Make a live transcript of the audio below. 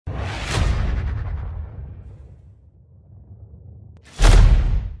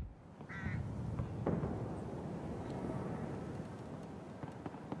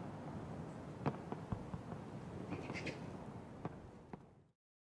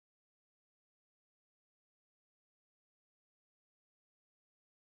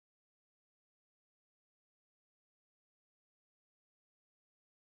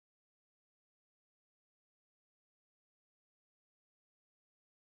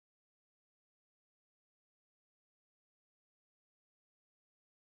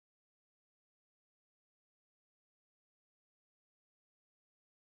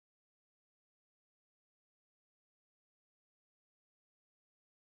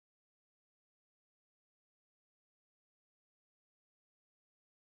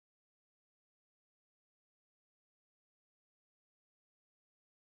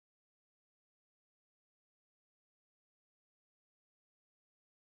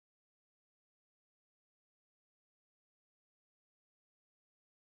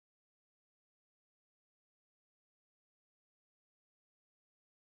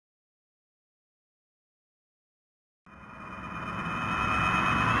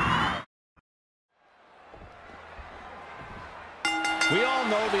We all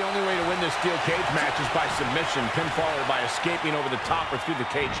know the only way to win this steel cage match is by submission, pinfall, or by escaping over the top or through the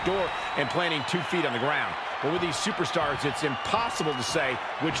cage door and planting 2 feet on the ground. But with these superstars, it's impossible to say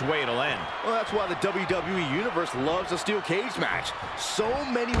which way it'll end. Well, that's why the WWE Universe loves a steel cage match. So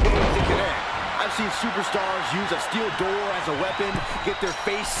many ways it can end. I've seen superstars use a steel door as a weapon, get their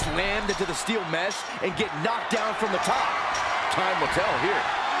face slammed into the steel mesh, and get knocked down from the top. Time will tell here.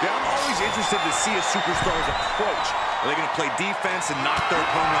 Yeah, I'm always interested to see a superstar's approach. Are they going to play defense and knock their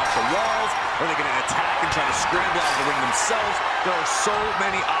opponent off the walls? Or are they going to attack and try to scramble out of the ring themselves? There are so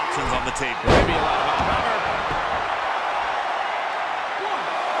many options on the table. Maybe a lot of cover.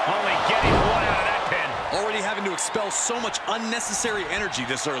 Only getting one out of that pin. Already having to expel so much unnecessary energy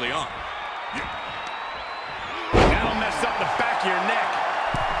this early on. That'll mess up the back of your neck.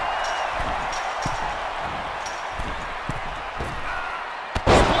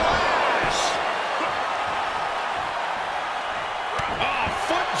 Splash! Oh,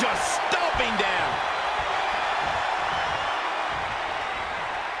 foot just stomping down.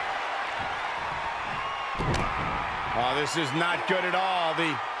 Oh, this is not good at all.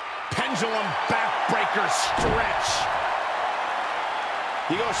 The pendulum backbreaker stretch.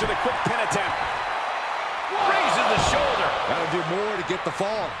 He goes for the quick pin attempt. Raises the shoulder. Gotta do more to get the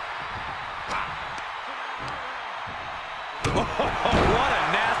fall. What a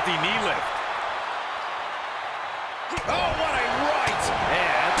nasty knee lift. Oh, what a right.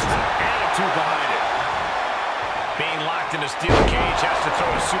 Yeah, that's an attitude behind it. Being locked in a steel cage has to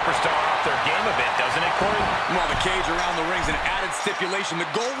throw a superstar off their game a bit, doesn't it, Corey? While the cage around the ring's an added stipulation, the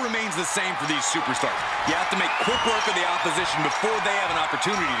goal remains the same for these superstars. You have to make quick work of the opposition before they have an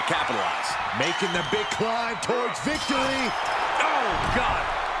opportunity to capitalize. Making the big climb towards victory. Oh, God.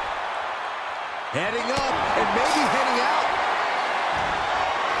 Heading up and maybe heading out.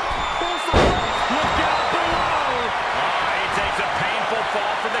 Look out below. He takes a painful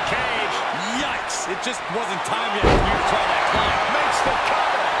fall for the cage. Yikes. It just wasn't time yet for you to try that climb. Makes the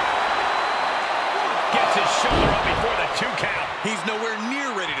cover. Gets his shoulder up before the 2 count. He's nowhere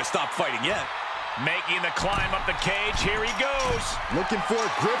near ready to stop fighting yet. Making the climb up the cage. Here he goes. Looking for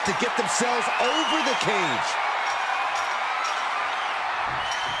a grip to get themselves over the cage.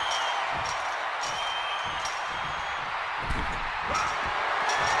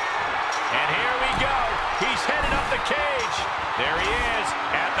 And here we go. He's headed up the cage. There he is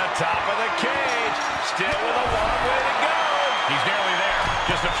at the top of the cage. Still with a long way to go. He's nearly there.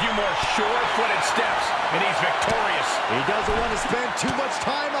 Just a few more sure-footed steps, and he's victorious. He doesn't want to spend too much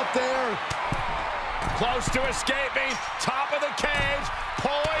time up there. Close to escaping. Top of the cage.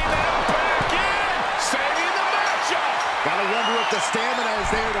 Pulling them back in. Saving the matchup. Gotta wonder if the stamina is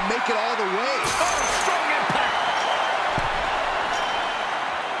there to make it all the way. Oh, strong impact.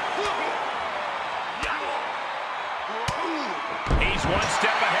 He's one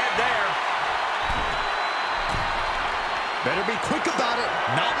step ahead there. Better be quick about it.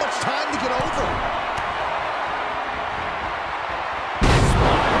 Not much time to get over.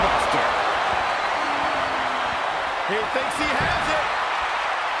 Spinebuster. He thinks he has it.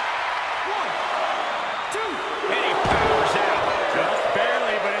 1, 2. And he powers out. Just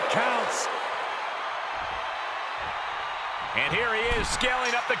barely, but it counts. And here he is,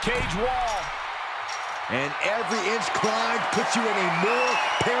 scaling up the cage wall. And every inch climbed puts you in a more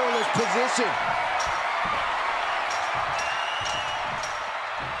perilous position.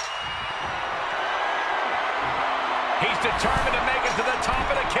 He's determined to make it to the top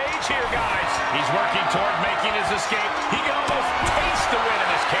of the cage here, guys. He's working toward making his escape. He can almost taste the win in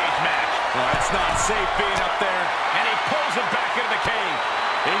this cage match. Well, it's not safe being up there. And he pulls him back into the cage.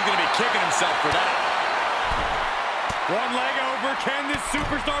 He's going to be kicking himself for that. One leg over. Can this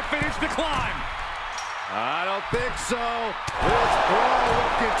superstar finish the climb? I don't think so. This brawl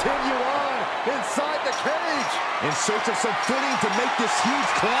will continue on inside the cage. In search of some footing to make this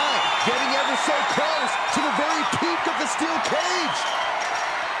huge climb. Getting ever so close to the very peak of the steel cage.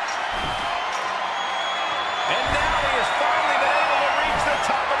 And now he has finally been able to reach the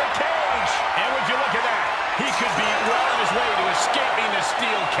top of the cage. And would you look at that? He could be well on his way to escaping the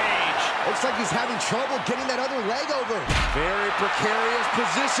steel cage. Looks like he's having trouble getting that other leg over. Very precarious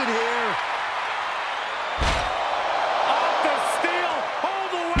position here.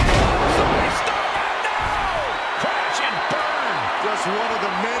 One of the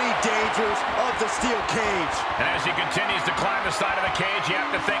many dangers of the steel cage. And as he continues to climb the side of the cage, you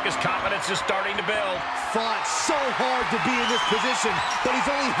have to think his confidence is starting to build. Fought so hard to be in this position, but he's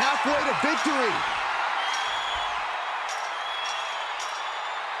only halfway to victory.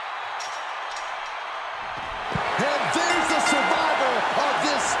 And there's the survivor of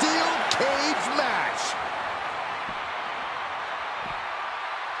this steel cage match.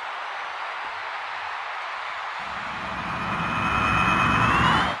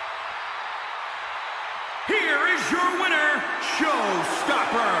 here is your winner,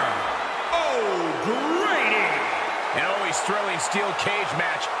 Showstopper, O'Grady. An always thrilling steel cage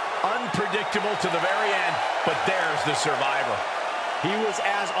match. Unpredictable to the very end, but there's the survivor. He was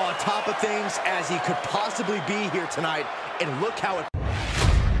as on top of things as he could possibly be here tonight, and look how it